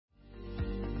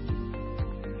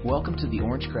Welcome to the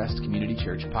Orangecrest Community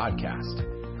Church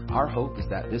podcast. Our hope is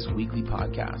that this weekly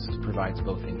podcast provides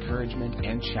both encouragement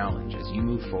and challenge as you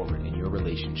move forward in your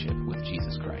relationship with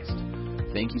Jesus Christ.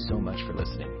 Thank you so much for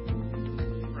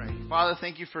listening. Right. Father,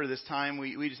 thank you for this time.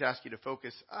 We just ask you to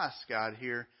focus us, God,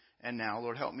 here and now.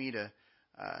 Lord, help me to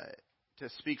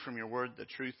speak from your word the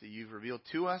truth that you've revealed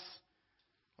to us.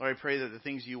 Lord, I pray that the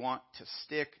things you want to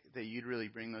stick, that you'd really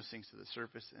bring those things to the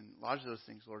surface and lodge those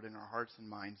things, Lord, in our hearts and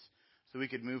minds so we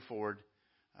could move forward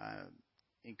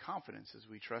in confidence as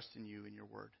we trust in you and your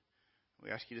word.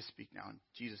 We ask you to speak now. In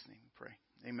Jesus' name we pray.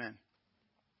 Amen.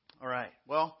 All right.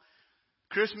 Well,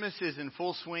 Christmas is in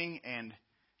full swing, and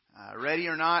ready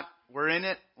or not, we're in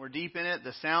it. We're deep in it.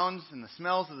 The sounds and the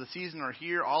smells of the season are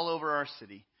here all over our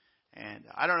city. And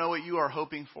I don't know what you are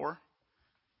hoping for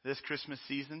this Christmas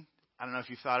season. I don't know if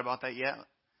you've thought about that yet.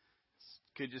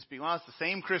 It could just be, well, it's the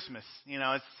same Christmas. You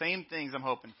know, it's the same things I'm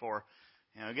hoping for.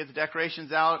 You know, get the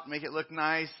decorations out, make it look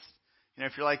nice. You know,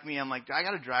 if you're like me, I'm like, I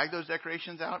got to drag those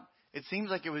decorations out. It seems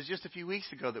like it was just a few weeks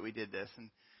ago that we did this, and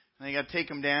you got to take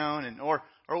them down. And or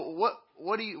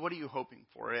what are you hoping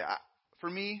for? For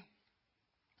me,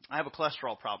 I have a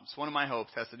cholesterol problem. So one of my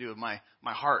hopes has to do with my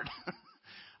heart.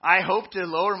 I hope to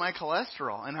lower my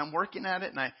cholesterol, and I'm working at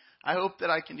it, and I hope that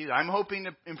I can do that. I'm hoping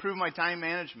to improve my time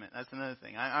management. That's another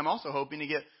thing. I'm also hoping to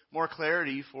get more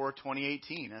clarity for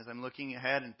 2018 as I'm looking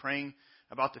ahead and praying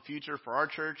about the future for our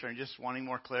church, and just wanting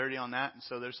more clarity on that. And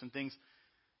so there's some things,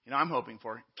 I'm hoping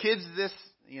for. Kids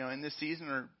in this season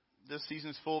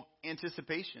is full of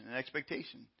anticipation and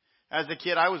expectation. As a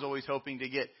kid, I was always hoping to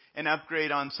get an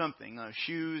upgrade on something,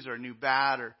 shoes or a new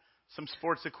bat or some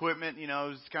sports equipment. It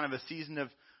was kind of a season of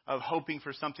hoping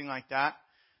for something like that.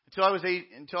 Until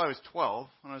I was 12.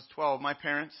 When I was 12, my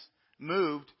parents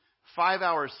moved 5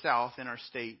 hours south in our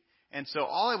state. And so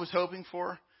all I was hoping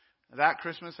for that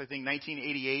Christmas, I think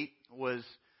 1988, was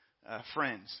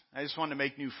friends. I just wanted to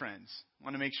make new friends. I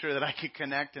wanted to make sure that I could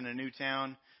connect in a new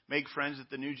town, make friends at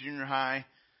the new junior high.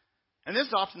 And this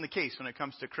is often the case when it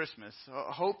comes to Christmas.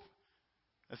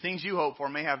 The things you hope for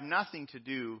may have nothing to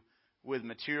do with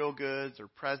material goods or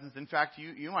presents. In fact,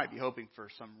 you might be hoping for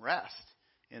some rest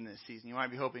in this season. You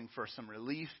might be hoping for some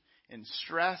relief in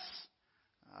stress.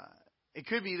 It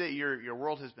could be that your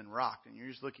world has been rocked and you're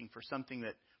just looking for something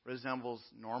that resembles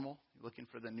normal. You're looking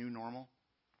for the new normal.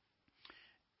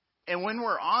 And when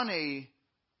we're on a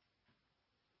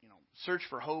search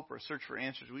for hope or search for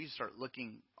answers, we start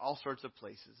looking all sorts of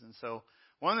places. And so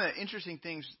one of the interesting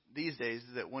things these days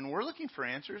is that when we're looking for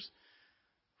answers,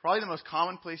 probably the most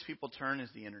common place people turn is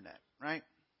the internet, right?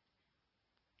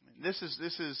 This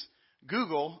is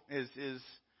Google is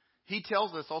he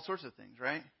tells us all sorts of things,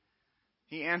 right?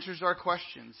 He answers our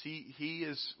questions. He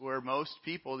is where most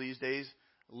people these days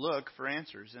look for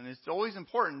answers. And it's always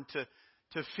important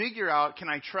to figure out, can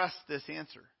I trust this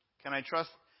answer? Can I trust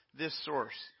this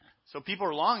source? So people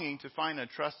are longing to find a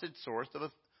trusted source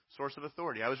of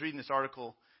authority. I was reading this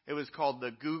article. It was called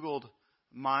The Googled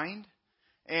Mind.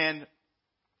 And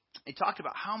it talked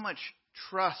about how much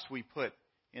trust we put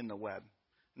in the web.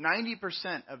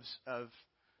 90%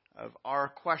 of our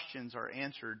questions are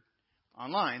answered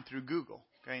online through Google.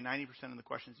 Okay, 90% of the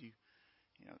questions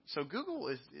so Google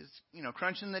is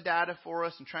crunching the data for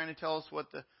us and trying to tell us what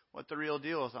the real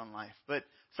deal is on life. But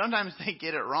sometimes they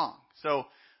get it wrong. So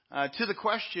to the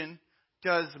question,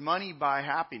 does money buy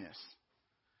happiness?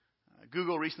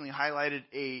 Google recently highlighted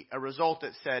a result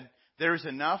that said there's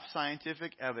enough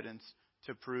scientific evidence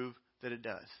to prove that it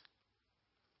does.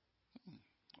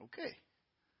 Okay.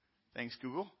 Thanks,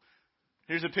 Google.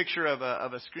 Here's a picture of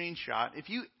a screenshot. If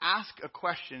you ask a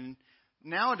question,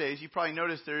 nowadays you probably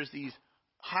notice there's these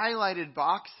highlighted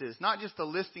boxes, not just a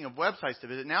listing of websites to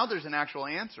visit. Now there's an actual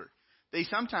answer. They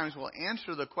sometimes will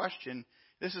answer the question.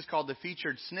 This is called the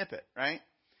featured snippet, right?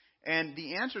 And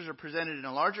the answers are presented in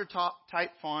a larger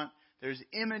type font. There's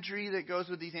imagery that goes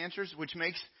with these answers, which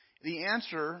makes the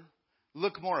answer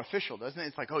look more official, doesn't it?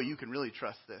 It's like, oh, you can really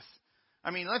trust this.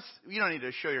 I mean, you don't need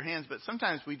to show your hands, but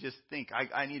sometimes we just think,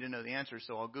 I need to know the answer,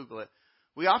 so I'll Google it.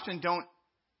 We often don't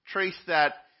trace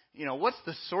that, what's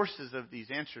the sources of these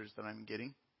answers that I'm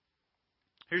getting?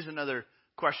 Here's another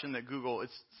question that Google,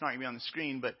 it's not going to be on the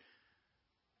screen, but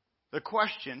the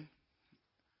question,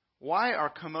 why are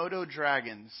Komodo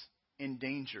dragons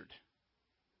endangered?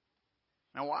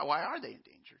 Now, why are they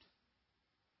endangered?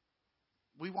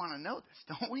 We want to know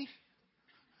this, don't we?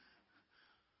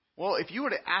 Well, if you were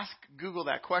to ask Google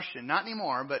that question, not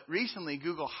anymore, but recently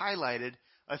Google highlighted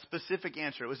a specific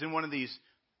answer. It was in one of these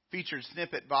featured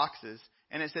snippet boxes,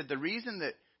 and it said the reason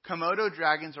that Komodo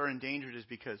dragons are endangered is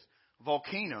because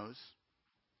volcanoes,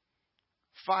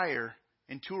 fire,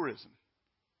 and tourism.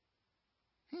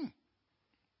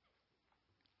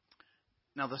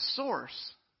 Now, the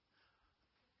source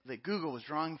that Google was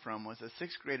drawing from was a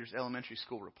sixth grader's elementary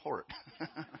school report.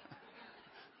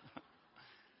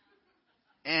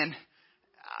 And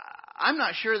I'm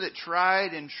not sure that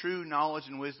tried and true knowledge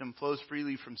and wisdom flows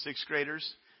freely from sixth graders,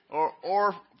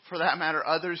 or for that matter,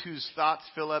 others whose thoughts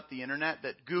fill up the internet,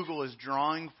 that Google is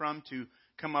drawing from to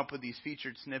come up with these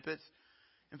featured snippets.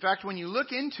 In fact, when you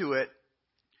look into it,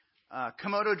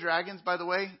 Komodo dragons, by the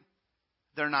way,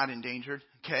 they're not endangered.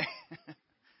 Okay,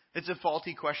 it's a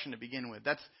faulty question to begin with.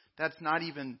 That's not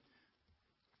even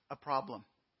a problem.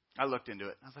 I looked into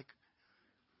it. I was like,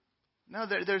 no,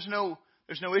 there's no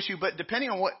issue. But depending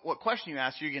on what question you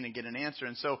ask, you're going to get an answer.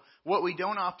 And so what we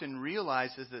don't often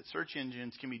realize is that search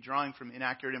engines can be drawing from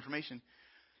inaccurate information.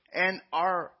 And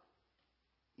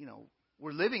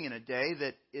we're living in a day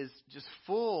that is just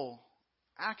full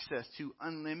access to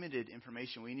unlimited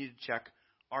information. We need to check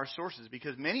our sources,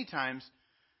 because many times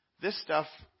this stuff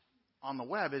on the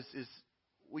web is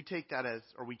we take that as,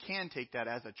 or we can take that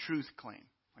as a truth claim.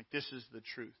 Like, this is the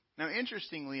truth. Now,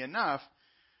 interestingly enough,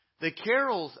 the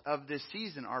carols of this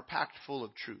season are packed full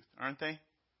of truth, aren't they?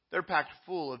 They're packed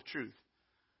full of truth.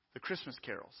 The Christmas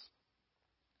carols.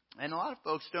 And a lot of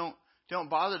folks don't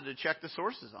bother to check the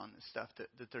sources on this stuff that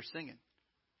they're singing.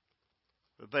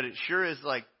 But it sure is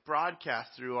like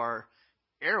broadcast through our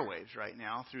airwaves right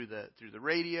now, through the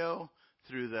radio,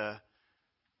 through the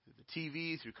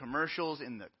TV, through commercials,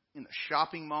 in the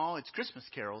shopping mall. It's Christmas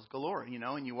carols galore, and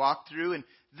you walk through, and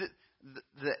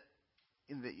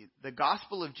the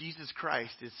gospel of Jesus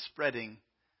Christ is spreading.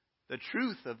 The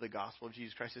truth of the gospel of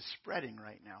Jesus Christ is spreading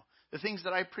right now. The things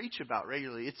that I preach about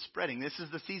regularly, it's spreading. This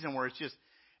is the season where it's just,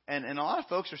 and a lot of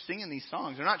folks are singing these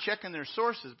songs. They're not checking their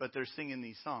sources, but they're singing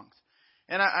these songs.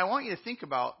 And I want you to think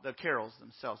about the carols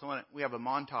themselves. We have a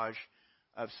montage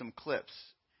of some clips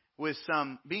with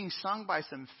some being sung by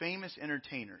some famous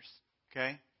entertainers.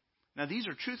 Okay? Now, these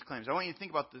are truth claims. I want you to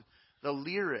think about the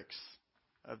lyrics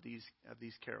of these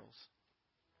carols.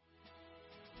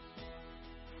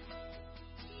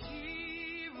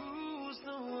 He rules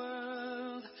the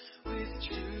world with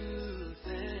truth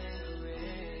and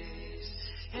grace,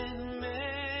 and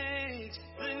makes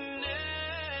the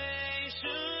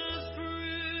nations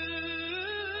prove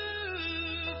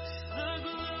the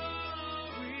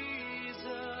glories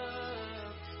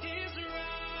of His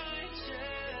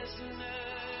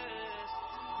righteousness.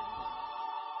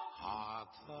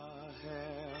 Hark the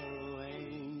herald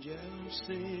angels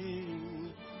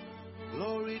sing,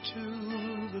 glory to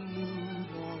the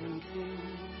newborn King.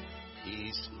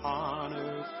 Peace on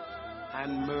earth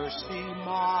and mercy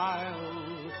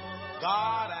mild,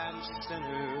 God and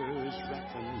sinners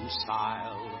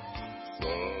reconciled.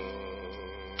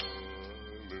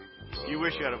 You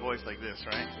wish you had a voice like this,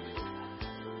 right?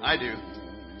 I do.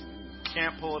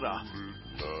 Can't pull it off.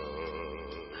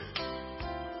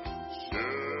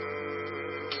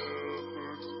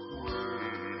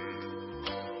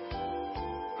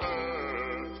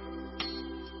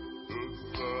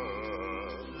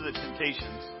 The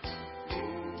Temptations.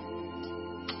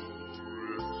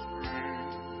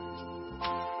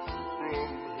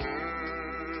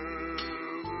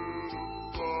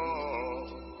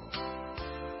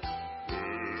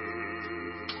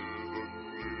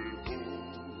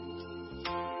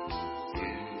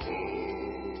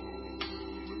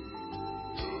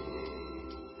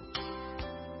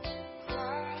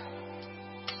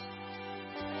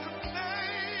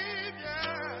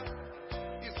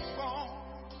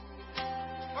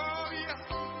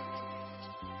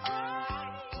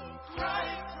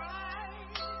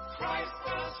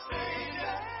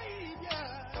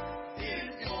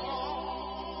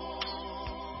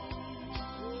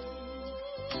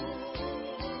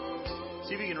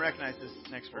 See if you can recognize this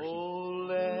next verse. O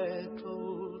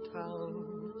little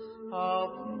town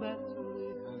of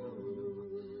Bethlehem,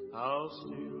 how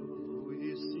still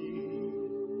we see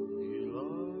thee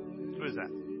lie. Who is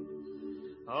that?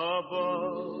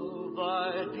 Above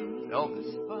thy deep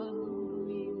Elvis.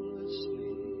 unmeanly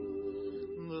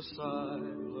the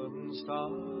silent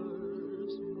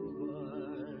stars move by,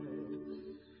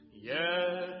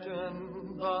 yet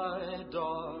in thy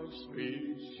dark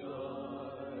streets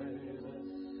shine.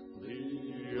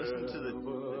 Listen to the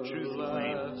truth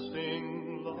claim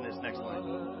in this next line.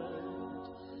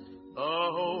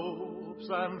 The hopes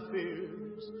and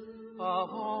fears of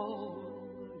all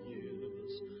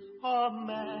years are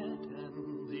met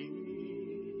in thee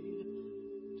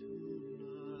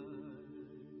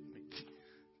tonight.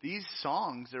 These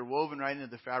songs are woven right into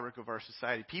the fabric of our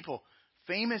society. People,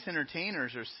 famous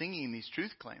entertainers are singing these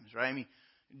truth claims, right? I mean,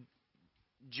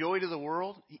 joy to the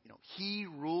world, He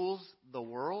rules the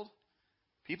world.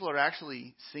 People are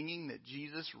actually singing that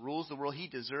Jesus rules the world. He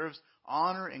deserves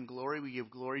honor and glory. We give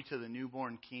glory to the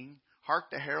newborn King. Hark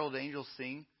the herald angels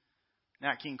sing.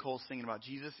 Nat King Cole's singing about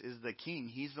Jesus is the King.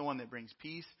 He's the one that brings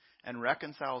peace and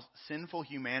reconciles sinful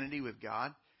humanity with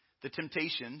God. The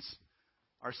Temptations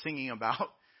are singing about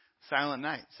Silent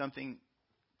Night. Something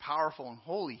powerful and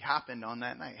holy happened on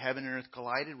that night. Heaven and earth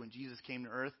collided when Jesus came to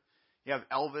earth. You have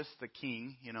Elvis the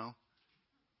King,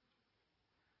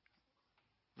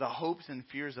 The hopes and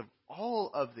fears of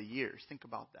all of the years, think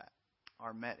about that,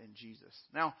 are met in Jesus.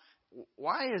 Now,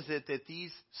 why is it that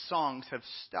these songs have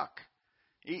stuck?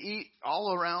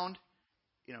 All around,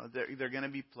 they're going to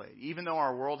be played. Even though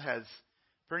our world has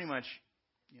pretty much,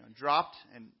 dropped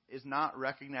and is not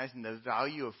recognizing the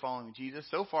value of following Jesus,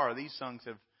 so far these songs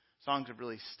have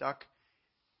really stuck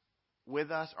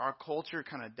with us. Our culture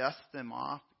kind of dusts them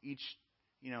off each,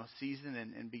 season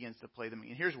and begins to play them.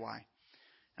 And here's why.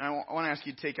 And I want to ask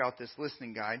you to take out this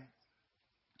listening guide.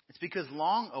 It's because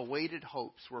long-awaited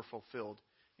hopes were fulfilled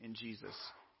in Jesus.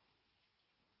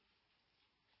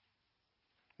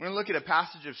 We're going to look at a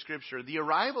passage of Scripture. The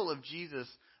arrival of Jesus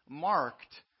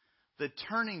marked the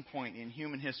turning point in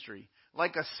human history.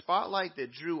 Like a spotlight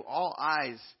that drew all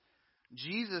eyes,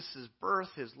 Jesus' birth,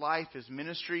 His life, His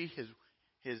ministry,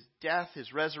 His death,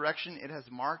 His resurrection,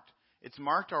 it's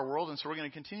marked our world. And so we're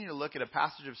going to continue to look at a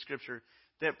passage of Scripture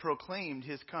that proclaimed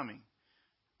His coming.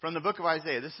 From the book of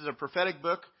Isaiah. This is a prophetic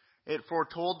book. It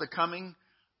foretold the coming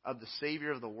of the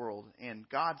Savior of the world. And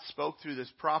God spoke through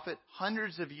this prophet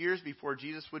hundreds of years before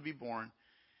Jesus would be born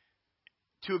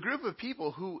to a group of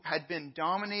people who had been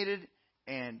dominated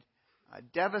and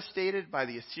devastated by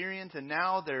the Assyrians, and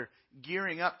now they're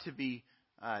gearing up to be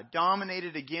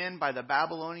dominated again by the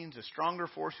Babylonians, a stronger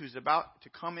force who's about to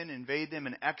come in, invade them,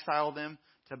 and exile them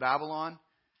to Babylon.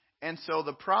 And so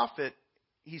the prophet,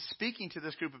 he's speaking to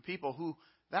this group of people who,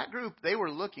 God's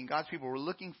people were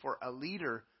looking for a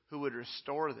leader who would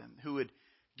restore them, who would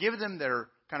give them their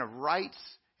kind of rights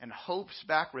and hopes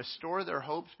back, restore their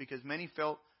hopes, because many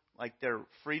felt like their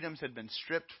freedoms had been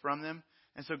stripped from them.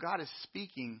 And so God is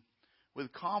speaking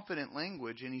with confident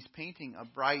language, and He's painting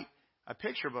a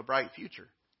picture of a bright future.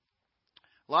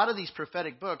 A lot of these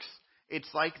prophetic books, it's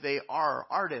like they are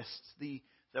artists. The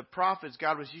prophets,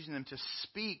 God was using them to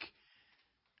speak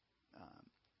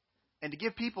and to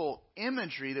give people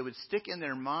imagery that would stick in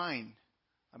their mind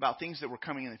about things that were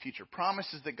coming in the future.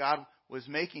 Promises that God was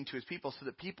making to His people so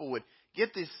that people would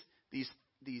get these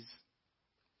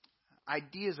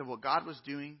ideas of what God was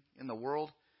doing in the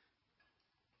world.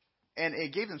 And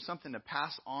it gave them something to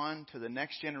pass on to the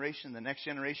next generation.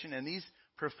 And these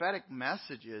prophetic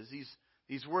messages,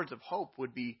 these words of hope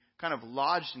would be kind of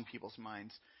lodged in people's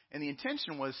minds. And the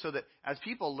intention was so that as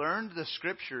people learned the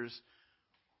Scriptures,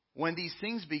 when these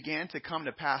things began to come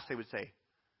to pass, they would say,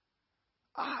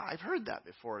 I've heard that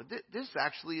before. This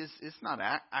actually it's not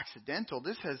accidental.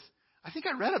 I think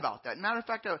I read about that. Matter of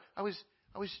fact, I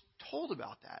was told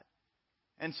about that.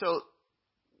 And so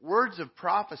words of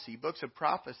prophecy, books of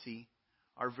prophecy,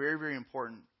 are very, very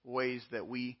important ways that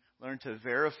we learn to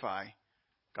verify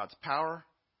God's power.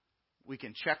 We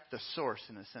can check the source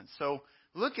in a sense. So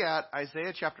look at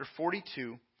Isaiah chapter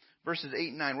 42, verses 8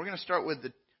 and 9. We're going to start with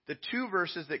the two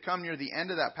verses that come near the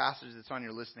end of that passage that's on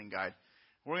your listening guide.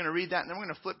 We're going to read that, and then we're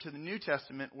going to flip to the New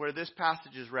Testament where this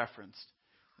passage is referenced.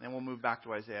 And then we'll move back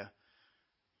to Isaiah.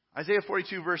 Isaiah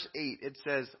 42, verse 8, it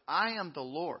says, I am the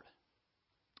Lord.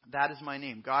 That is my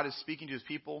name. God is speaking to His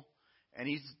people, and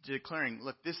He's declaring,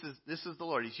 look, this is the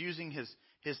Lord. He's using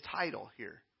His title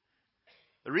here.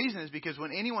 The reason is because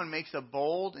when anyone makes a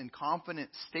bold and confident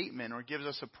statement or gives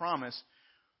us a promise,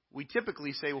 we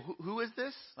typically say, well, who is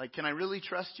this? Like, can I really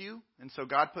trust you? And so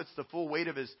God puts the full weight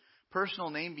of His personal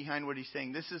name behind what He's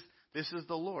saying. This is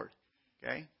the Lord.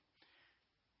 Okay?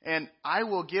 And I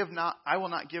will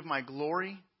not give my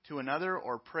glory to another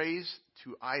or praise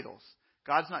to idols.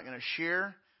 God's not going to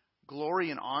share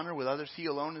glory and honor with others. He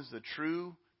alone is the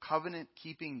true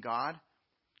covenant-keeping God.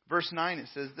 Verse 9, it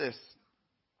says this,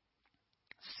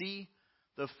 see,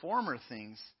 the former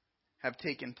things have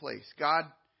taken place. God,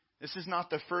 this is not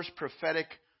the first prophetic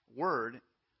word.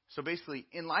 So basically,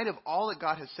 in light of all that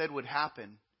God has said would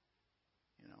happen,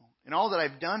 and all that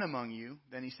I've done among you,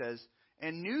 then He says,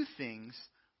 and new things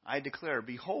I declare,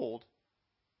 behold,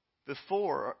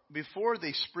 before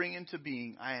they spring into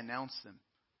being, I announce them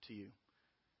to you.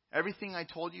 Everything I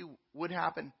told you would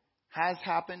happen has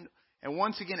happened. And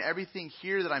once again, everything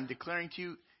here that I'm declaring to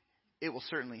you, it will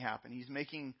certainly happen. He's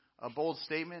making a bold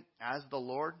statement as the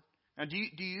Lord. Now,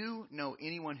 do you know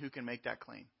anyone who can make that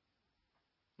claim?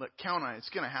 Look, count on it. It's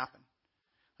going to happen.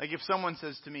 Like if someone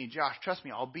says to me, Josh, trust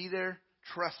me, I'll be there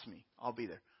trust me, I'll be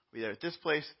there. I'll be there at this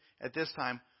place, at this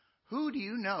time. Who do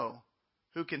you know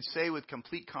who can say with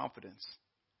complete confidence,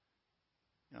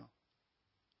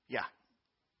 yeah,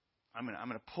 I'm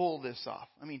gonna pull this off?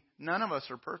 I mean, none of us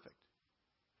are perfect.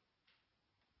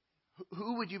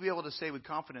 Who would you be able to say with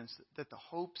confidence that the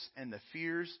hopes and the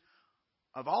fears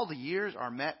of all the years are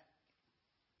met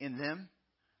in them?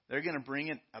 They're going to bring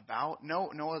it about. No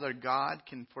other God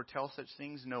can foretell such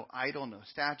things. No idol, no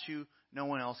statue. No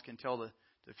one else can tell the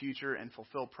future and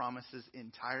fulfill promises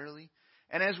entirely.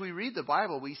 And as we read the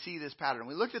Bible, we see this pattern.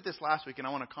 We looked at this last week, and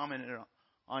I want to comment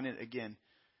on it again.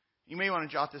 You may want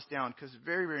to jot this down because it's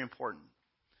very, very important.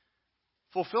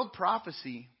 Fulfilled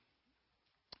prophecy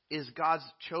is God's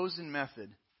chosen method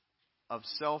of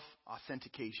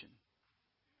self-authentication.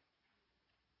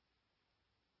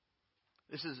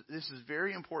 This is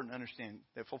very important to understand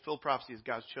that fulfilled prophecy is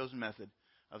God's chosen method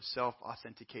of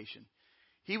self-authentication.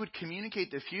 He would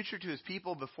communicate the future to his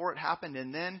people before it happened,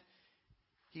 and then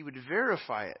he would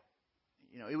verify it.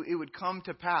 It would come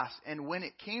to pass. And when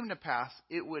it came to pass,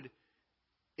 it would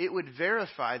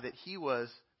verify that he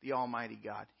was the Almighty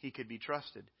God. He could be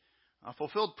trusted.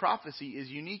 Fulfilled prophecy is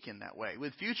unique in that way.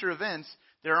 With future events,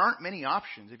 there aren't many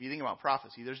options. If you think about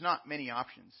prophecy, there's not many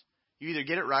options. You either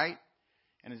get it right,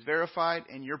 and it's verified,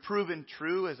 and you're proven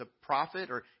true as a prophet,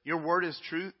 or your word is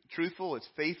truthful, it's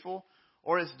faithful,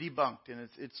 or it's debunked, and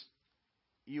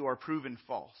you are proven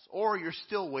false, or you're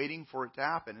still waiting for it to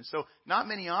happen. And so, not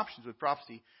many options with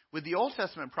prophecy. With the Old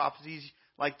Testament prophecies,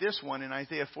 like this one in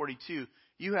Isaiah 42,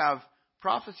 you have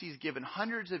prophecies given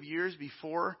hundreds of years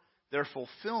before their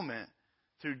fulfillment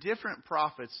through different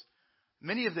prophets,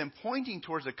 many of them pointing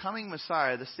towards a coming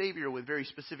Messiah, the Savior, with very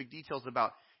specific details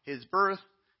about his birth,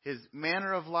 his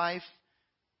manner of life,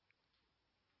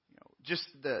 just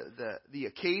the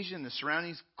occasion, the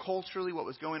surroundings, culturally, what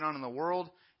was going on in the world,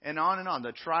 and on and on.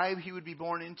 The tribe he would be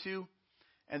born into.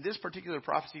 And this particular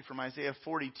prophecy from Isaiah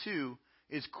 42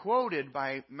 is quoted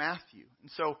by Matthew.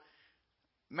 And so,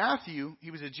 Matthew,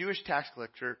 he was a Jewish tax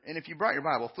collector. And if you brought your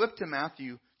Bible, flip to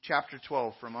Matthew chapter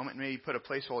 12 for a moment, and maybe put a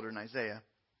placeholder in Isaiah.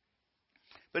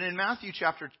 But in Matthew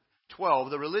chapter 12,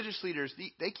 the religious leaders,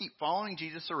 they keep following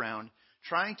Jesus around,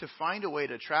 trying to find a way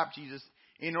to trap Jesus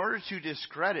in order to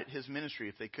discredit his ministry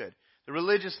if they could. The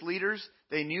religious leaders,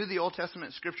 they knew the Old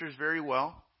Testament scriptures very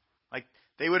well. Like,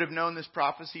 they would have known this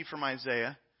prophecy from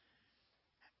Isaiah.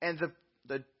 And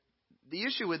the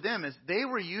issue with them is they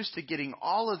were used to getting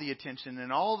all of the attention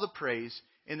and all of the praise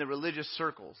in the religious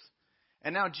circles.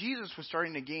 And now Jesus was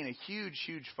starting to gain a huge,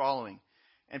 huge following.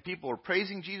 And people were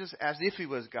praising Jesus as if he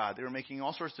was God. They were making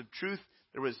all sorts of truth.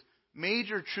 There was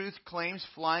major truth claims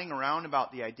flying around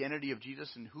about the identity of Jesus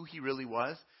and who he really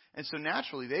was. And so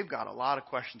naturally, they've got a lot of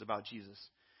questions about Jesus.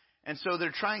 And so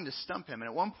they're trying to stump him. And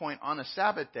at one point on a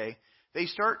Sabbath day, they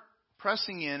start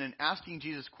pressing in and asking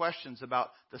Jesus questions about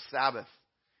the Sabbath.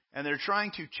 And they're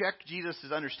trying to check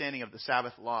Jesus' understanding of the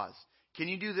Sabbath laws. Can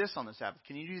you do this on the Sabbath?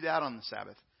 Can you do that on the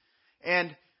Sabbath?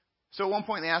 And so at one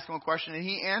point they ask him a question, and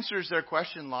he answers their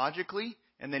question logically,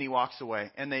 and then he walks away.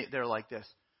 And they're like this,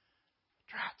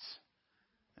 "Drats."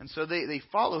 And so they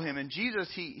follow him. And Jesus,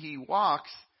 he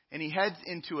walks, and he heads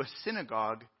into a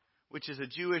synagogue, which is a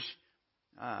Jewish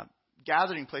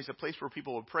gathering place, a place where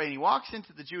people would pray. And he walks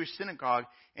into the Jewish synagogue,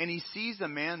 and he sees a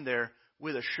man there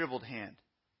with a shriveled hand.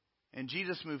 And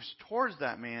Jesus moves towards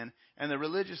that man, and the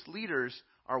religious leaders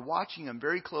are watching him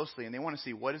very closely, and they want to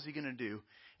see what is he going to do.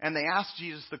 And they ask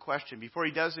Jesus the question before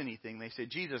he does anything. They say,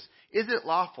 "Jesus, is it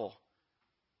lawful?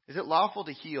 Is it lawful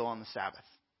to heal on the Sabbath?"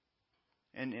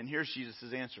 And here's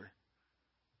Jesus' answer.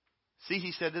 "See,"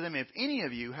 he said to them, "if any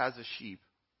of you has a sheep,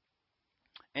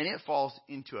 and it falls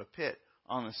into a pit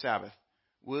on the Sabbath,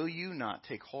 will you not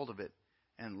take hold of it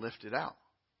and lift it out?"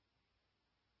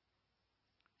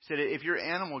 He said, "If your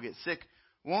animal gets sick,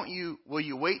 will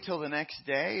you wait till the next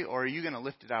day, or are you going to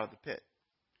lift it out of the pit?"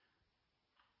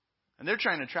 And they're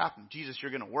trying to trap him. "Jesus,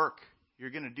 you're going to work.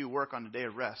 You're going to do work on the day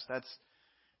of rest."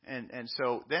 And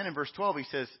so then in verse 12 he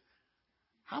says,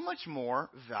 "How much more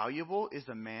valuable is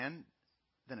a man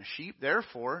than a sheep?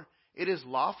 Therefore, it is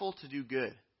lawful to do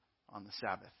good on the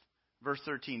Sabbath." Verse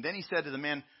 13, "Then he said to the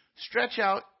man, 'Stretch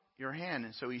out your hand.'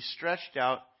 And so he stretched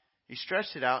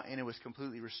it out, and it was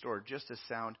completely restored, just as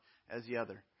sound as the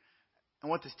other."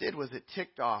 And what this did was it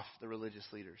ticked off the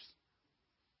religious leaders.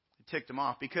 It ticked them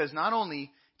off because not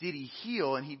only did he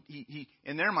heal, and he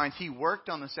in their minds, he worked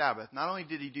on the Sabbath. Not only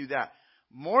did he do that,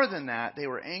 more than that, they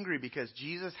were angry because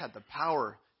Jesus had the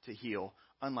power to heal,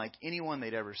 unlike anyone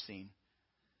they'd ever seen.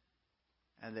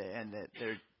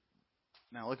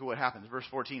 Now look at what happens. Verse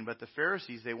 14, "But the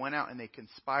Pharisees, they went out and they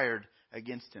conspired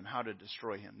against him, how to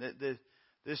destroy him."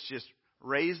 This just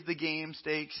raised the game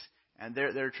stakes, and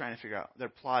they're trying to figure out, they're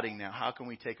plotting now, how can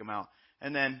we take him out?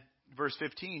 And then verse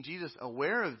 15, Jesus,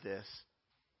 aware of this,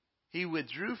 he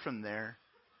withdrew from there,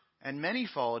 and many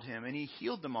followed him, and he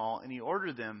healed them all, and he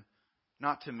ordered them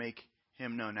not to make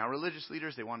him known. Now, religious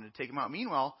leaders, they wanted to take him out.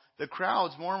 Meanwhile, the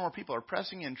crowds, more and more people are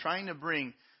pressing in, trying to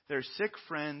bring their sick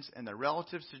friends and their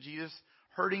relatives to Jesus.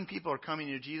 Hurting people are coming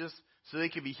to Jesus so they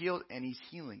could be healed, and he's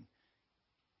healing.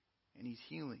 And he's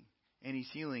healing. And he's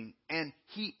healing. And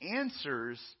he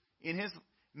answers, in his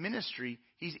ministry,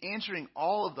 he's answering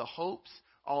all of the hopes,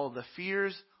 all of the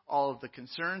fears, all of the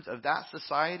concerns of that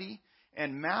society.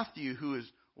 And Matthew, who is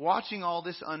watching all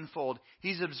this unfold,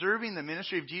 he's observing the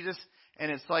ministry of Jesus,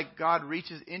 and it's like God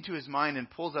reaches into his mind and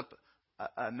pulls up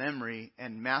a memory,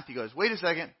 and Matthew goes, wait a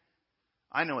second,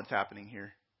 I know what's happening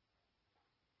here.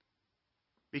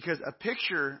 Because a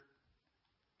picture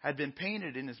had been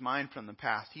painted in his mind from the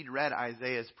past. He'd read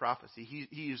Isaiah's prophecy.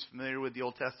 He was familiar with the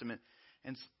Old Testament.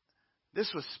 And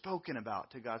this was spoken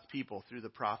about to God's people through the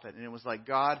prophet. And it was like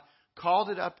God called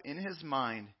it up in his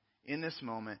mind in this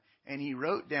moment. And he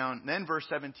wrote down, then verse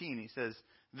 17, he says,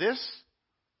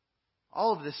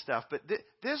 all of this stuff, but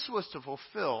this was to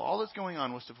fulfill, all that's going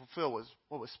on was to fulfill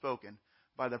what was spoken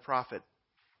by the prophet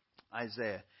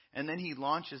Isaiah. And then he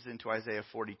launches into Isaiah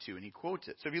 42, and he quotes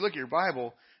it. So if you look at your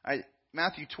Bible,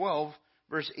 Matthew 12,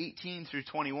 verse 18 through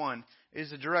 21,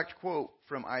 is a direct quote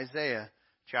from Isaiah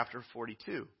chapter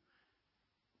 42.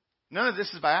 None of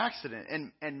this is by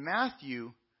accident. And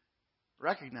Matthew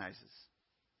recognizes,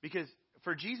 because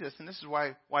for Jesus, and this is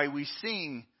why we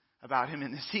sing about him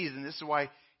in this season, this is why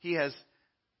he has,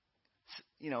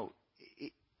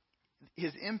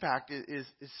 his impact is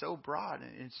so broad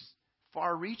and it's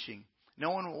far-reaching.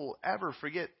 No one will ever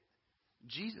forget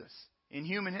Jesus. In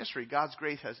human history, God's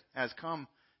grace has come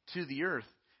to the earth.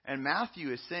 And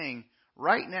Matthew is saying,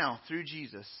 right now, through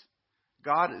Jesus,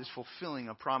 God is fulfilling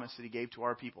a promise that he gave to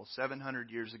our people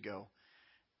 700 years ago.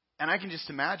 And I can just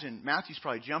imagine Matthew's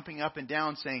probably jumping up and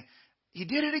down saying, he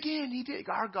did it again. He did.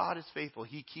 Our God is faithful.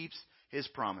 He keeps his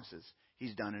promises.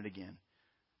 He's done it again.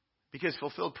 Because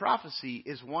fulfilled prophecy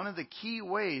is one of the key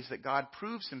ways that God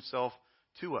proves himself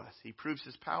to us. He proves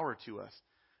his power to us.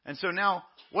 And so now,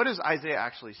 what does Isaiah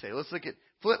actually say? Let's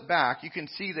flip back. You can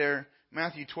see there,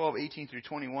 Matthew 12, 18 through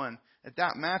 21,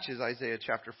 that matches Isaiah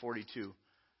chapter 42,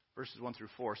 verses 1 through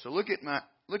 4. So look at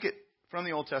from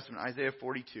the Old Testament, Isaiah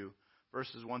 42,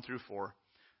 verses 1 through 4.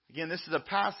 Again, this is a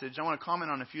passage. I want to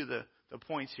comment on a few of the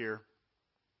points here.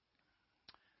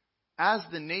 As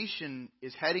the nation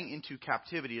is heading into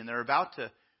captivity, and they're about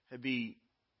to be,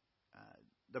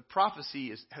 the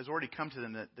prophecy has already come to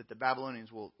them that the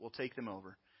Babylonians will take them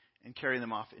over and carry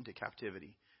them off into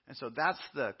captivity. And so that's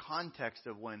the context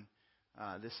of when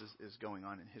this is going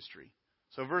on in history.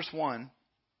 So verse 1,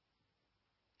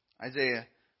 Isaiah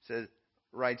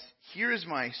writes, "Here is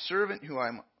my servant who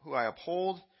I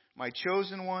uphold, my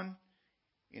chosen one,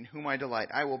 in whom I delight.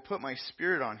 I will put my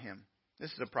spirit on him."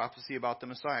 This is a prophecy about the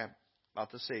Messiah,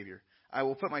 about the Savior. "I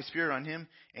will put my spirit on him,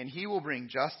 and he will bring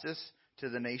justice to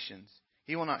the nations.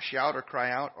 He will not shout or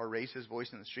cry out or raise his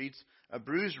voice in the streets. A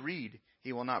bruised reed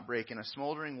he will not break, and a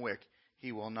smoldering wick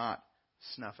he will not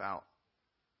snuff out."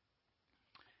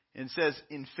 And it says,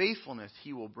 "In faithfulness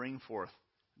he will bring forth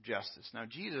justice." Now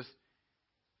Jesus,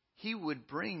 he would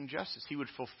bring justice. He would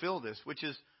fulfill this, which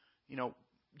is,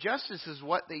 justice is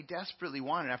what they desperately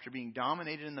wanted after being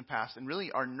dominated in the past and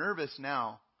really are nervous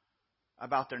now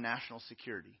about their national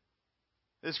security.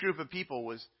 This group of people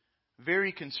was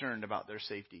very concerned about their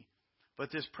safety. But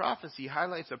this prophecy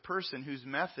highlights a person whose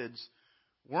methods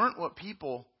weren't what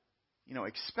people,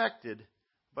 expected,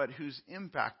 but whose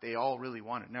impact they all really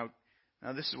wanted. Now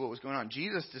this is what was going on.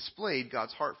 Jesus displayed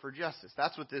God's heart for justice.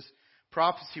 That's what this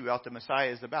prophecy about the Messiah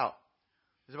is about.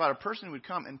 It's about a person who would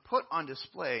come and put on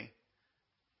display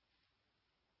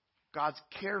God's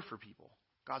care for people,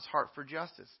 God's heart for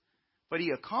justice. But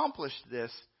he accomplished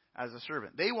this as a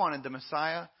servant. They wanted the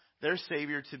Messiah, their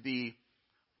Savior, to be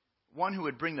one who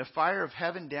would bring the fire of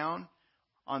heaven down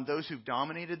on those who've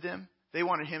dominated them. They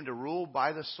wanted him to rule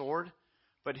by the sword,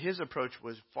 but his approach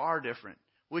was far different,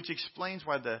 which explains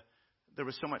why there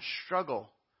was so much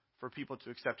struggle for people to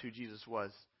accept who Jesus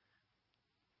was.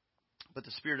 But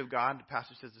the Spirit of God, the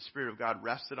passage says the Spirit of God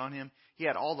rested on him. He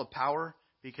had all the power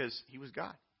because he was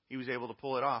God. He was able to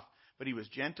pull it off. But he was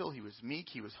gentle, he was meek,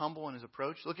 he was humble in his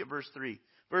approach. Look at verse 3.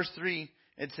 Verse 3,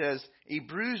 it says, "A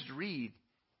bruised reed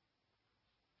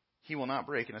he will not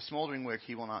break, and a smoldering wick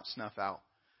he will not snuff out."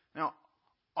 Now,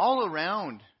 all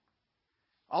around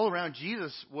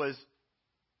Jesus was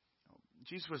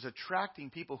attracting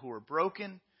people who were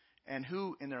broken and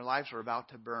who in their lives were about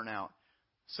to burn out.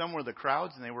 Some were the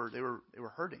crowds, and they were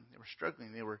hurting, they were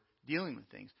struggling, they were dealing with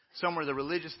things. Some were the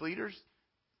religious leaders.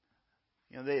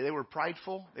 They were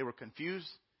prideful, they were confused,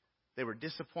 they were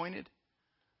disappointed.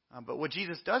 But what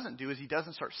Jesus doesn't do is he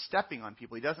doesn't start stepping on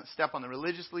people. He doesn't step on the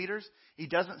religious leaders. He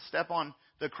doesn't step on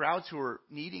the crowds who are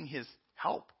needing his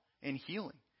help and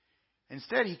healing.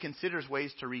 Instead, he considers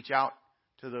ways to reach out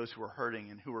to those who are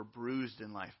hurting and who are bruised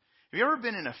in life. Have you ever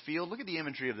been in a field? Look at the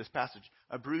imagery of this passage.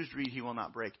 A bruised reed he will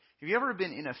not break. Have you ever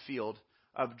been in a field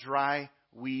of dry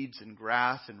weeds and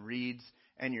grass and reeds,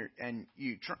 and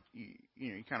you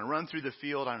kind of run through the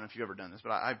field? I don't know if you've ever done this,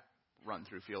 but I've run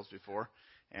through fields before,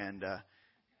 and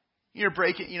you're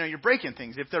breaking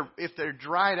things. If they're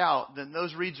dried out, then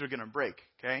those reeds are going to break.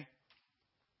 Okay.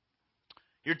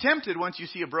 You're tempted once you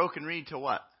see a broken reed to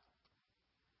what?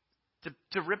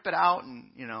 To rip it out,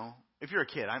 and if you're a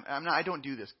kid, I don't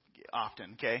do this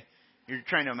often. Okay. You're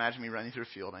trying to imagine me running through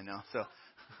a field. I know. So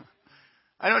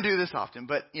I don't do this often,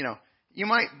 but you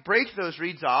might break those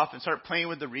reeds off and start playing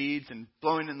with the reeds and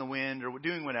blowing in the wind or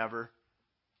doing whatever.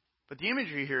 But the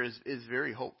imagery here is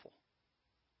very hopeful.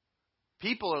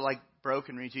 People are like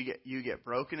broken reeds. You get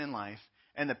broken in life.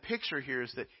 And the picture here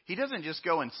is that he doesn't just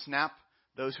go and snap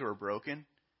those who are broken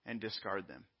and discard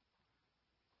them.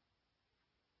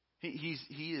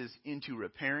 He is into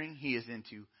repairing. He is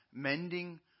into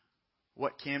mending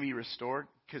what can be restored,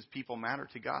 because people matter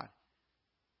to God.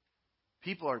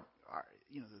 People are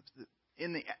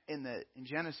in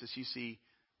Genesis you see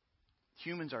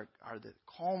humans are the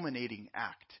culminating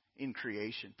act in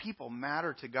creation. People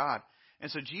matter to God. And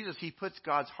so Jesus, he puts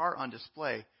God's heart on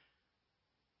display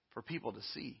for people to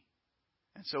see.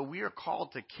 And so we are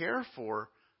called to care for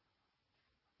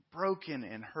broken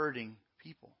and hurting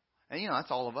people. And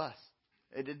that's all of us.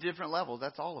 At different levels,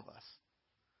 that's all of us.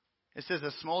 It says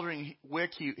a smoldering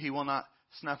wick he will not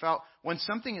snuff out. When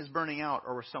something is burning out,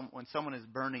 or when someone is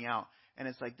burning out, and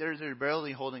it's like they're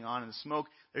barely holding on in the smoke,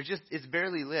 it's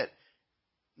barely lit.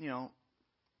 You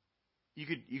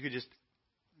could just,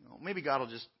 maybe God will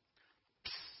just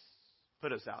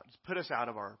put us out. Just put us out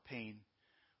of our pain.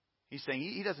 He's saying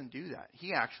he doesn't do that.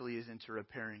 He actually is into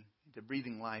repairing, into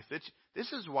breathing life.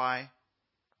 This is why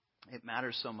it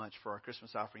matters so much for our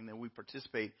Christmas offering that we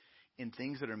participate in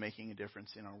things that are making a difference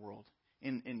in our world,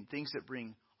 in things that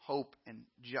bring hope and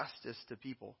justice to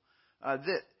people.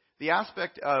 The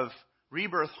aspect of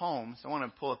Rebirth Homes, I want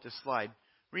to pull up this slide.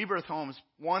 Rebirth Homes,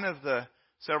 one of the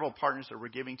several partners that we're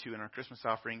giving to in our Christmas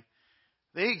offering,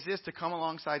 they exist to come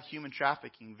alongside human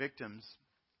trafficking victims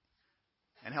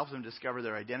and help them discover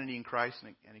their identity in Christ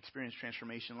and experience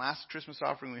transformation. Last Christmas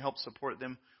offering, we helped support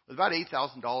them with about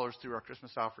 $8,000 through our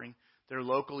Christmas offering. They're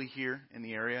locally here in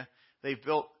the area. They've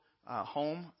built a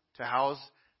home to house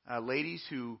ladies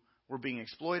who were being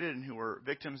exploited and who were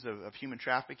victims of human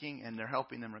trafficking, and they're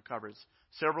helping them recover. It's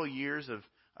several years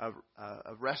of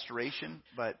restoration,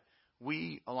 but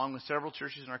we, along with several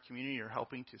churches in our community, are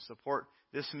helping to support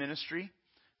this ministry.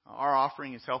 Our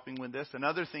offering is helping with this.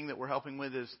 Another thing that we're helping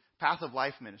with is Path of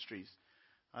Life Ministries.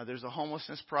 There's a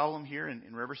homelessness problem here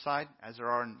in Riverside, as there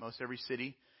are in most every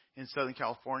city in Southern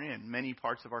California and many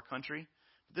parts of our country.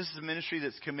 This is a ministry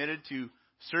that's committed to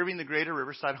serving the greater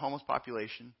Riverside homeless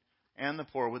population and the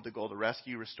poor with the goal to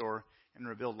rescue, restore, and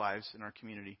rebuild lives in our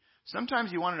community.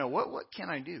 Sometimes you want to know, what can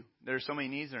I do? There are so many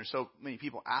needs and there are so many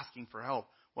people asking for help.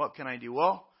 What can I do?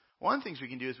 Well, one of the things we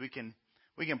can do is we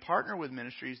can partner with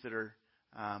ministries that are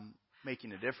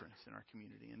making a difference in our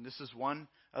community. And this is one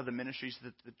of the ministries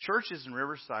that the churches in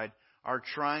Riverside are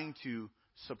trying to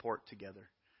support together.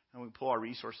 And we pull our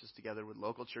resources together with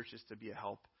local churches to be a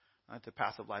help to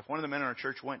Path of Life. One of the men in our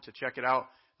church went to check it out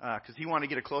because he wanted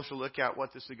to get a closer look at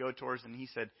what this would go towards. And he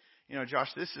said, Josh,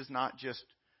 this is not just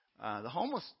the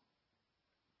homeless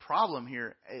problem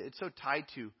here. It's so tied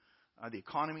to the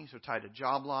economy, so tied to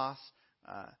job loss,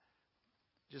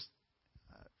 just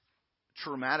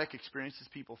traumatic experiences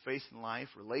people face in life,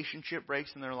 relationship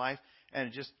breaks in their life,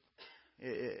 and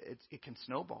it can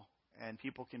snowball, and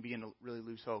people can begin to really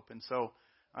lose hope. And so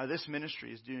this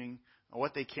ministry is doing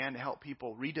what they can to help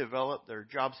people redevelop their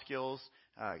job skills,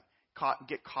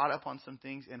 get caught up on some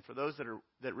things, and for those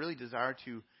that really desire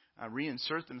to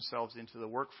reinsert themselves into the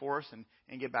workforce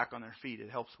and get back on their feet, it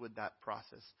helps with that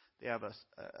process. They have a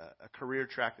career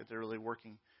track that they're really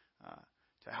working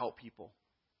to help people.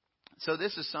 So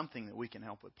this is something that we can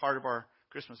help with. Part of our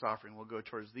Christmas offering will go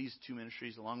towards these two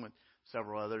ministries along with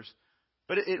several others.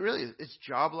 But it really is. It's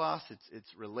job loss.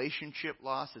 It's relationship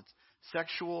loss. It's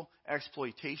sexual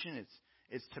exploitation.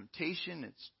 It's temptation.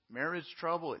 It's marriage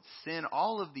trouble. It's sin.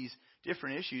 All of these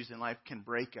different issues in life can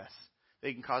break us.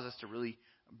 They can cause us to really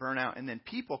burn out. And then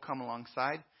people come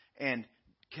alongside and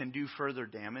can do further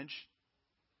damage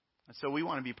And so we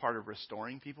want to be part of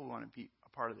restoring people. We want to be a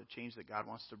part of the change that God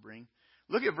wants to bring.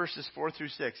 Look at verses 4 through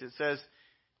 6. It says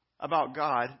about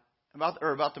God,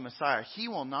 about the Messiah, He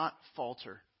will not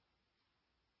falter.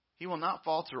 He will not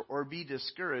falter or be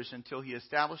discouraged until He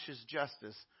establishes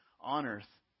justice on earth.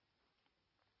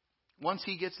 Once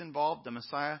He gets involved, the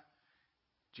Messiah,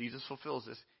 Jesus fulfills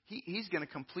this. He's going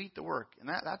to complete the work. And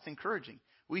that's encouraging.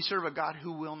 We serve a God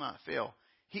who will not fail.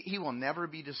 He will never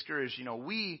be discouraged. You know,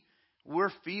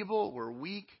 we're feeble, we're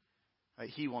weak.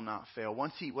 He will not fail.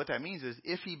 What that means is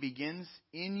if He begins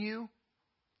in you,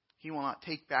 He will not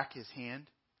take back His hand.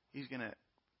 He's going to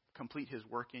complete His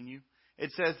work in you.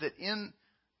 It says that in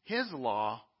His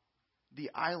law,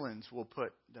 the islands will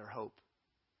put their hope.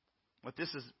 What this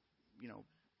is,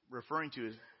 referring to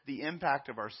is the impact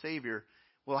of our Savior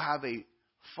will have a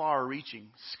far-reaching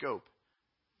scope.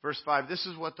 Verse 5, this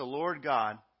is what the Lord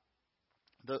God,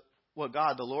 the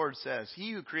Lord says.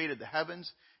 He who created the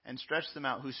heavens and stretched them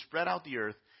out, who spread out the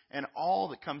earth and all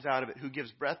that comes out of it, who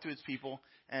gives breath to its people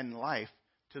and life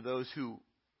to those who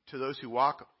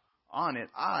walk on it.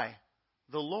 I,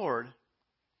 the Lord,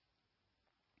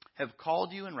 have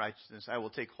called you in righteousness. I will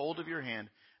take hold of your hand.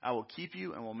 I will keep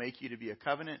you and will make you to be a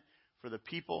covenant for the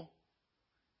people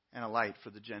and a light for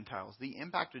the Gentiles. The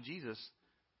impact of Jesus,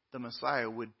 the Messiah,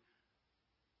 would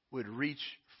reach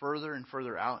further and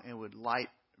further out and would light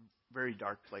very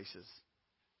dark places.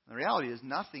 The reality is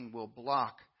nothing will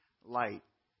block light,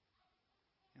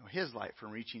 His light,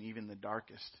 from reaching even the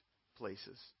darkest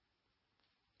places.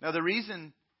 Now the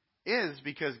reason is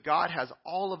because God has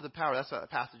all of the power. That's what the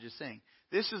passage is saying.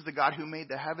 This is the God who made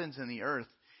the heavens and the earth.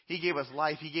 He gave us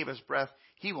life. He gave us breath.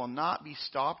 He will not be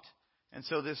stopped. And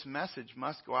so this message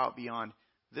must go out beyond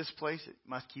this place. It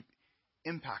must keep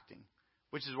impacting,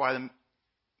 which is why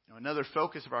another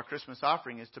focus of our Christmas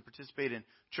offering is to participate in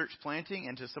church planting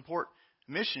and to support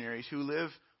missionaries who live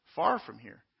far from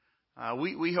here.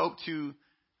 We hope to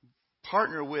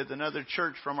partner with another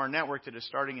church from our network that is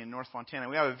starting in North Montana.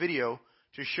 We have a video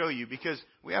to show you because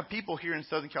we have people here in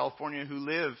Southern California who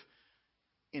live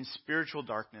in spiritual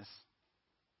darkness.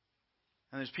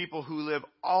 And there's people who live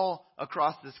all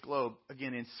across this globe,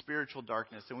 again, in spiritual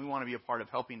darkness. And we want to be a part of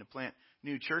helping to plant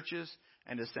new churches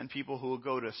and to send people who will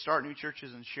go to start new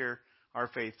churches and share our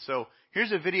faith. So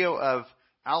here's a video of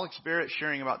Alex Barrett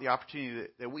sharing about the opportunity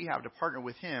that we have to partner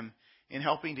with him in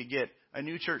helping to get a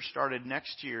new church started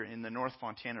next year in the North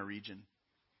Montana region.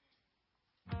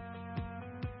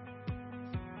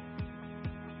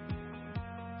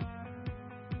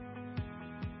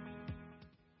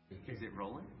 Is it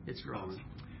rolling? It's rolling.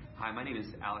 Hi, my name is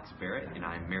Alex Barrett, and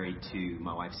I'm married to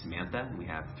my wife Samantha. We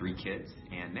have 3 kids,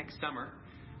 and next summer,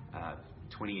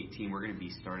 2018, we're going to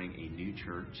be starting a new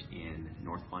church in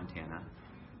North Montana.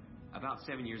 About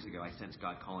 7 years ago, I sensed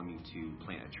God calling me to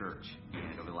plant a church,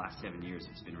 and over the last 7 years,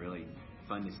 it's been really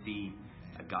fun to see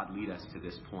God lead us to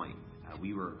this point.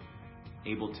 We were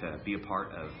able to be a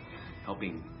part of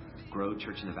helping grow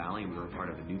Church in the Valley, and we were a part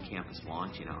of a new campus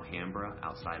launch in Alhambra,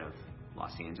 outside of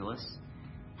Los Angeles.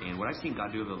 And what I've seen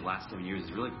God do over the last 7 years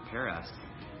is really prepare us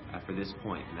for this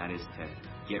point, and that is to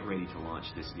get ready to launch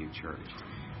this new church.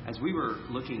 As we were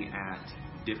looking at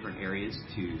different areas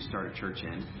to start a church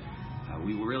in,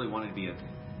 we really wanted to be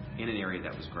in an area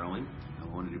that was growing. I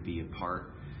wanted to be a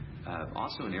part of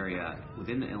also an area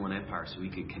within the Inland Empire so we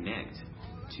could connect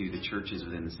to the churches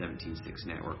within the 17-6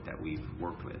 network that we've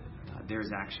worked with.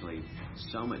 There's actually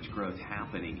so much growth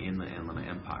happening in the Inland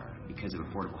Empire because of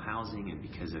affordable housing and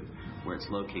because of where it's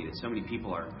located. So many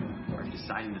people are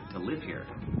deciding to live here.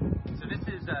 So this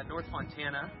is North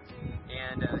Montana,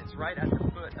 and it's right at the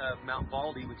foot of Mount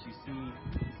Baldy, which you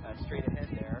see straight ahead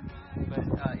there. But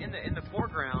in the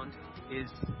foreground is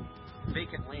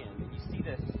vacant land, and you see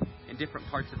this in different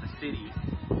parts of the city.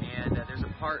 And there's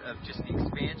a part of just the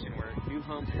expansion where new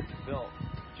homes are built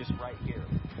just right here.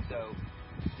 So,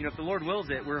 if the Lord wills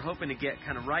it, we're hoping to get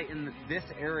kind of right in this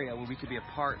area where we could be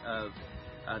a part of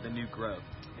the new growth.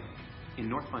 In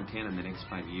North Montana, in the next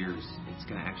 5 years, it's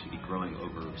going to actually be growing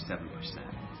over 7%.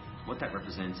 What that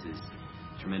represents is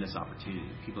tremendous opportunity.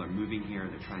 People are moving here,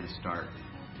 they're trying to start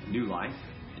a new life,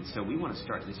 and so we want to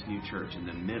start this new church in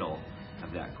the middle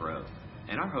of that growth.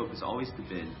 And our hope has always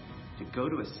been to go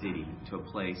to a city, to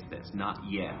a place that's not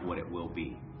yet what it will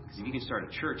be. Because if you can start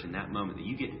a church in that moment, that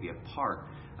you get to be a part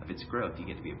of its growth, you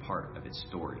get to be a part of its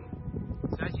story.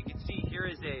 So as you can see, here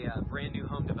is a brand new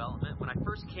home development. When I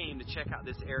first came to check out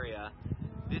this area,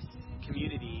 this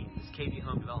community, this KB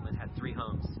home development, had 3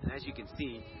 homes. And as you can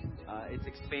see, it's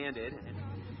expanded.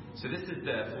 So this is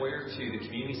the foyer to the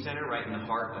community center right in the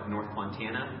heart of North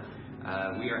Montana.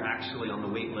 We are actually on the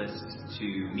wait list to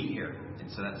meet here. And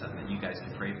so that's something that you guys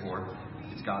can pray for.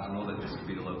 it's God's will that this could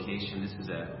be the location. This is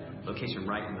a location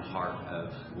right in the heart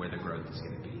of where the growth is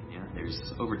going to be. Yeah? There's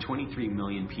over 23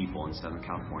 million people in Southern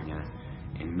California,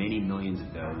 and many millions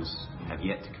of those have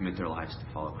yet to commit their lives to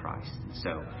follow Christ. And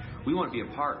so we want to be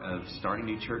a part of starting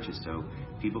new churches so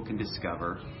people can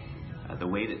discover the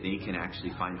way that they can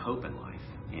actually find hope in life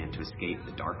and to escape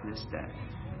the darkness that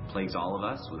plagues all of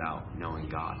us without knowing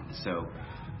God. So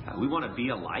we want to be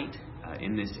a light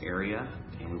in this area,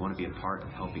 and we want to be a part of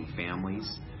helping families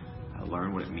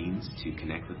learn what it means to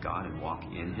connect with God and walk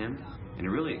in Him and to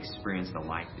really experience the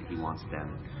life that He wants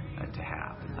them to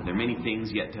have. There are many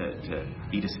things yet to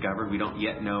be discovered. We don't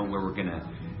yet know where we're going to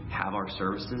have our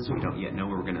services. We don't yet know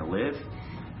where we're going to live.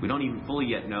 We don't even fully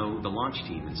yet know the launch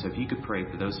team. And so if you could pray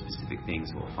for those specific things,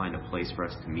 we'll find a place for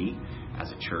us to meet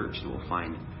as a church. We'll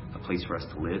find a place for us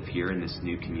to live here in this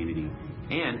new community.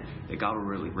 And that God will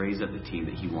really raise up the team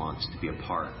that He wants to be a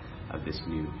part of this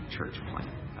new church plan.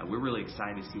 We're really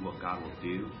excited to see what God will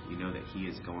do. We know that He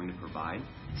is going to provide.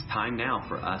 It's time now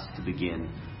for us to begin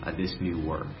this new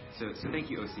work. So thank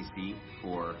you, OCC,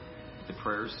 for the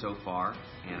prayers so far.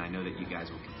 And I know that you guys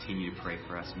will continue to pray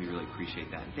for us, and we really appreciate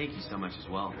that. And thank you so much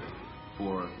as well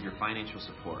for your financial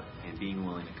support and being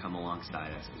willing to come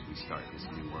alongside us as we start this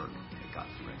new work that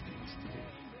God's directing us to do.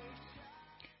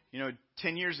 You know,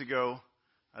 10 years ago,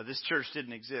 this church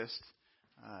didn't exist.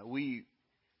 We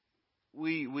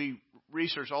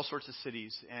researched all sorts of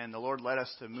cities, and the Lord led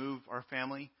us to move our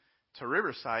family to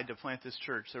Riverside to plant this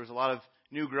church. There was a lot of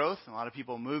new growth and a lot of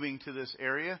people moving to this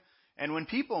area. And when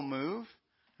people move,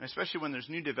 and especially when there's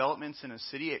new developments in a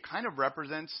city, it kind of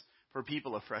represents for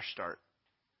people a fresh start.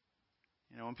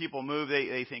 You know, when people move,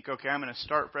 they think, okay, I'm going to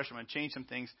start fresh. I'm going to change some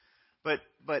things. But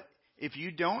if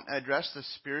you don't address the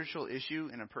spiritual issue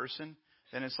in a person,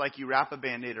 then it's like you wrap a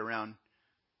Band-Aid around.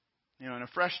 You know, and a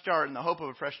fresh start and the hope of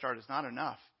a fresh start is not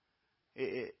enough.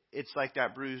 It's like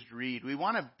that bruised reed. We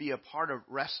want to be a part of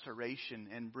restoration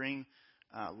and bring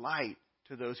light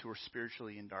to those who are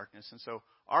spiritually in darkness. And so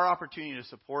our opportunity to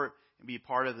support and be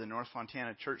part of the North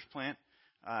Fontana church plant,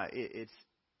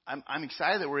 I'm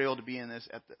excited that we're able to be in this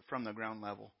from the ground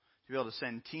level, to be able to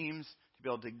send teams, to be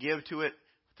able to give to it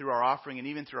through our offering and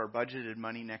even through our budgeted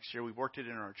money next year. We've worked it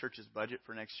in our church's budget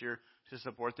for next year to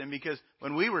support them, because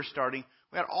when we were starting,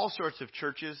 we had all sorts of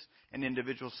churches and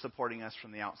individuals supporting us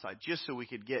from the outside just so we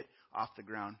could get off the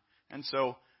ground. And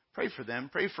so pray for them.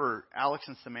 Pray for Alex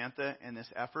and Samantha and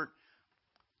this effort.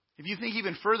 If you think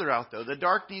even further out, though, the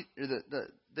darkness,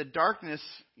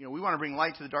 you know, we want to bring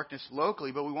light to the darkness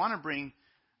locally, but we want to bring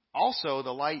also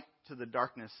the light to the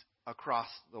darkness across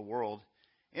the world.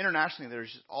 Internationally,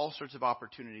 there's all sorts of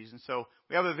opportunities. And so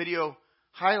we have a video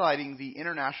highlighting the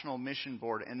International Mission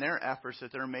Board and their efforts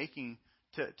that they're making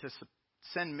to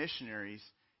send missionaries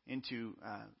into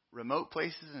remote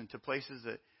places and to places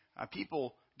that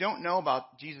people don't know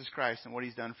about Jesus Christ and what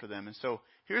He's done for them. And so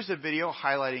here's a video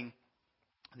highlighting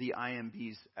the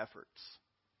IMB's efforts.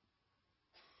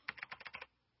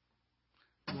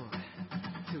 1,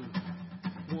 2,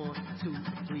 1, 2,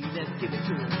 3, let's give it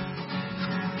to him.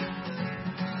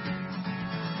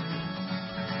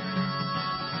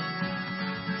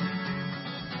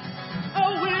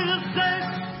 Oh, when the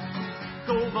saints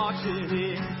go marching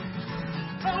in.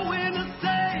 Oh, when the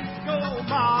saints go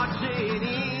marching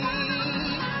in.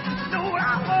 Lord, I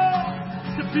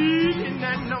want to be in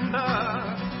that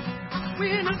number.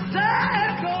 When the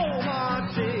saints go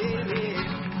marching in.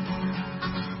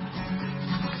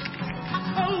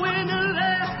 Oh, when the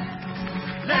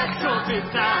last trumpet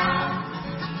sound.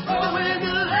 Oh, when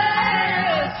the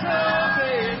last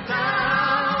trumpet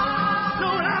sound.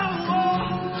 Lord, I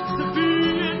want to be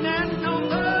in that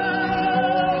number.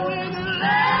 When the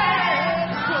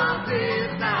last trumpet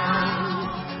sound.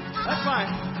 That's right.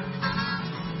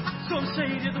 Some say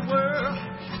to the world,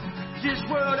 this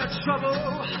world of trouble.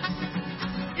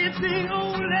 It's the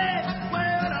only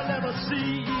world I'll ever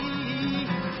see.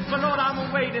 But Lord,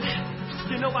 I'm waiting.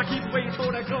 You know I keep waiting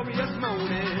for that glorious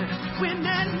morning when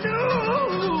that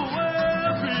new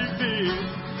world begins.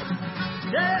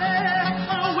 Yeah,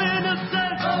 oh, when the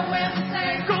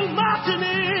saints go marching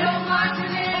in.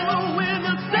 Oh, when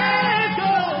the saints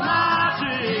go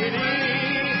marching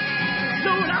in.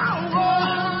 Lord, I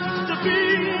want to be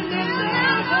in the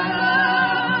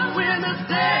number when the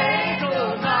saints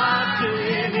go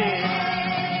marching in.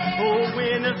 Oh,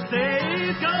 when the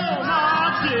saints go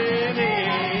marching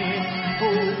in.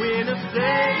 Oh, when the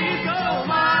saints go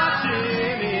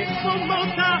marching in. One more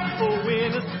time. Oh,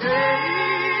 when the saints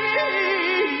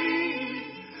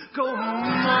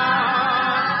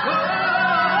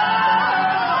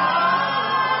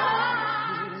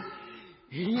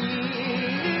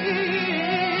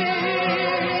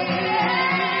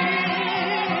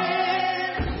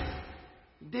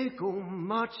take on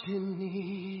much in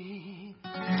need.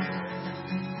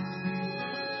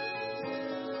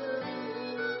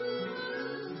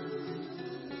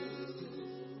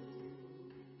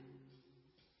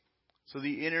 So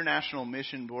the International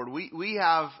Mission Board, we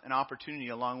have an opportunity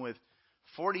along with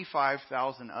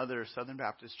 45,000 other Southern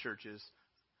Baptist churches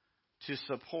to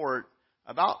support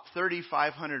about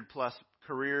 3,500 plus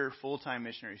career full-time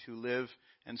missionaries who live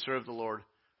and serve the Lord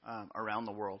around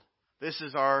the world. This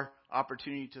is our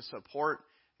opportunity to support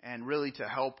and really to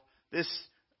help.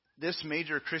 This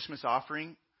major Christmas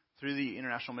offering through the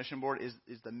International Mission Board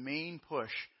is the main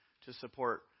push to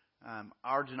support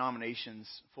our denomination's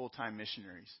full-time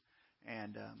missionaries.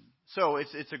 And so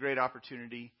it's a great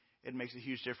opportunity. It makes a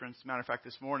huge difference. Matter of fact,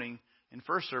 this morning in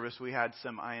first service, we had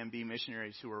some IMB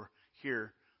missionaries who were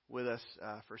here with us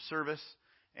for service.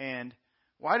 And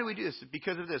why do we do this?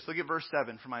 Because of this. Look at verse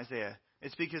 7 from Isaiah.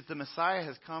 It's because the Messiah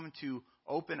has come to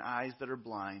open eyes that are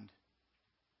blind,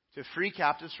 to free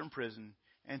captives from prison,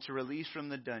 and to release from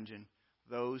the dungeon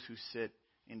those who sit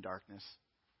in darkness.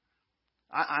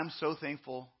 I'm so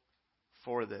thankful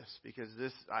for this, because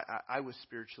I was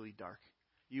spiritually dark.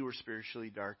 You were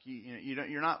spiritually dark.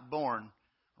 You're not born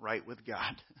right with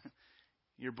God.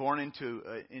 You're born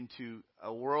into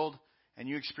a world, and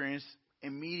you experience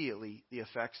immediately the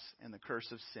effects and the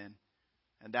curse of sin,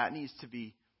 and that needs to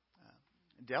be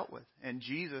dealt with. And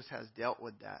Jesus has dealt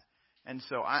with that. And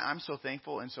so I'm so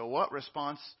thankful. And so, what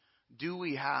response do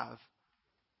we have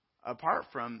apart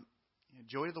from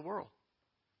joy to the world?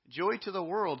 Joy to the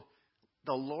world.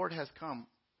 The Lord has come.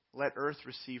 Let earth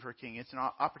receive her King. It's an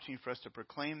opportunity for us to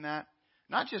proclaim that,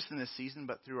 not just in this season,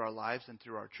 but through our lives and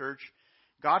through our church.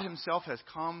 God himself has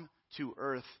come to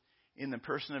earth in the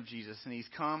person of Jesus, and he's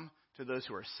come to those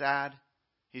who are sad.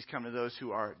 He's come to those who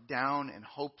are down and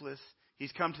hopeless.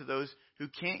 He's come to those who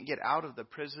can't get out of the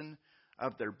prison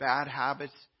of their bad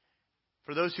habits.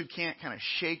 For those who can't kind of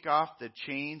shake off the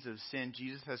chains of sin,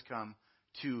 Jesus has come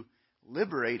to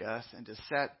liberate us and to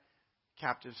set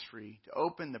captives free, to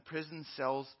open the prison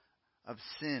cells of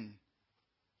sin.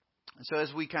 And so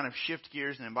as we kind of shift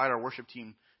gears and invite our worship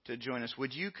team to join us,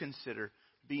 would you consider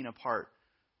being a part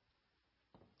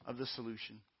of the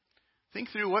solution? Think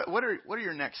through what are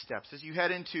your next steps as you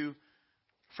head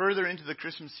further into the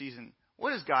Christmas season.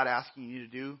 What is God asking you to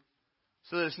do,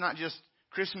 so that it's not just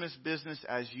Christmas business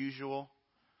as usual,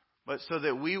 but so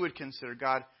that we would consider,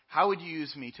 God, how would you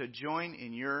use me to join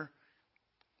in your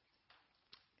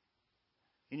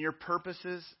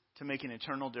purposes to make an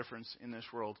eternal difference in this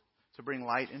world, to bring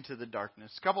light into the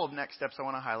darkness? A couple of next steps I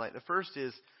want to highlight. The first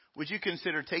is, would you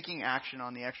consider taking action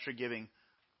on the extra giving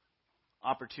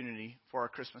opportunity for our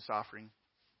Christmas offering?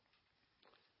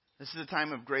 This is a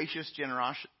time of gracious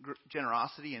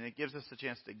generosity, and it gives us a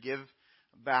chance to give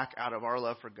back out of our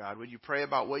love for God. Would you pray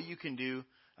about what you can do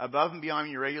above and beyond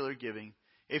your regular giving?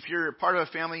 If you're part of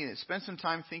a family, spend some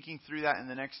time thinking through that in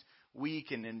the next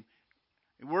week, and then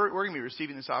we're going to be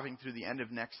receiving this offering through the end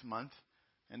of next month.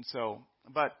 And so,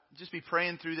 but just be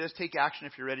praying through this. Take action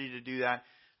if you're ready to do that.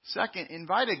 Second,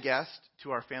 invite a guest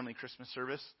to our family Christmas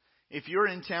service. If you're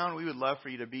in town, we would love for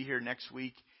you to be here next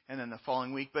week and then the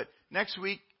following week. But next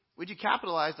week, would you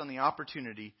capitalize on the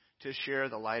opportunity to share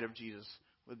the light of Jesus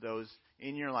with those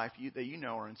in your life that you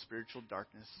know are in spiritual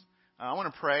darkness? I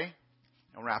want to pray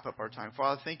and wrap up our time.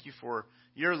 Father, thank you for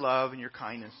your love and your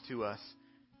kindness to us.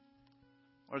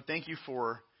 Lord, thank you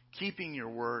for keeping your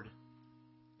word.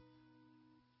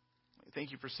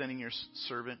 Thank you for sending your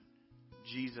servant,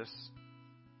 Jesus,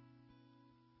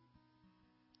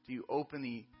 to open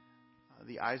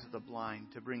the eyes of the blind,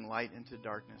 to bring light into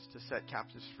darkness, to set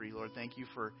captives free. Lord, thank you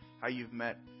for how you've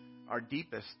met our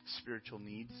deepest spiritual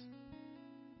needs.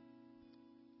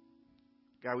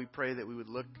 God, we pray that we would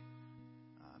look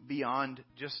beyond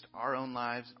just our own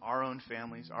lives, our own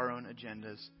families, our own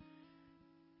agendas,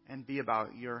 and be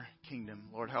about your kingdom.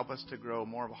 Lord, help us to grow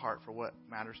more of a heart for what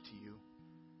matters to you.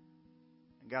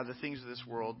 And God, the things of this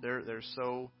world,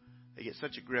 they get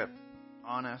such a grip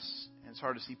on us, and it's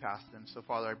hard to see past them. So,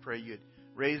 Father, I pray you'd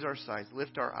raise our sights,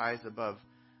 lift our eyes above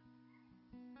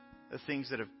the things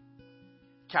that have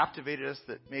captivated us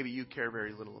that maybe you care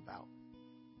very little about.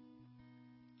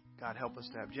 God, help us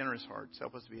to have generous hearts.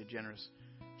 Help us to be a generous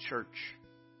church.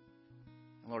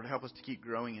 And Lord, help us to keep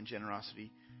growing in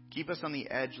generosity. Keep us on the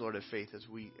edge, Lord, of faith as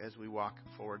we walk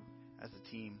forward as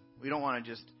a team. We don't want to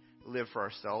just live for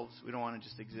ourselves. We don't want to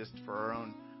just exist for our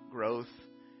own growth.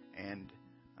 And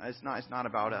it's not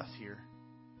about us here.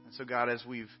 And so, God, as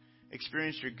we've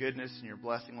experienced your goodness and your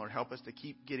blessing, Lord, help us to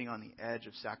keep getting on the edge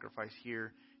of sacrifice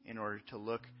here in order to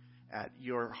look at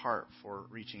your heart for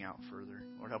reaching out further.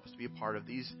 Lord, help us to be a part of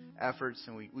these efforts.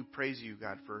 And we praise you,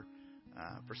 God, for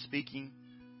for speaking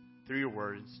through your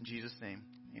words. In Jesus' name,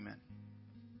 amen.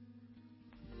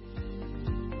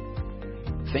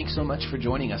 Thanks so much for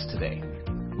joining us today.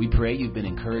 We pray you've been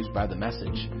encouraged by the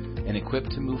message and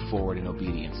equipped to move forward in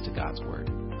obedience to God's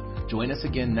Word. Join us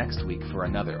again next week for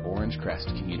another Orangecrest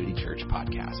Community Church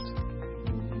podcast.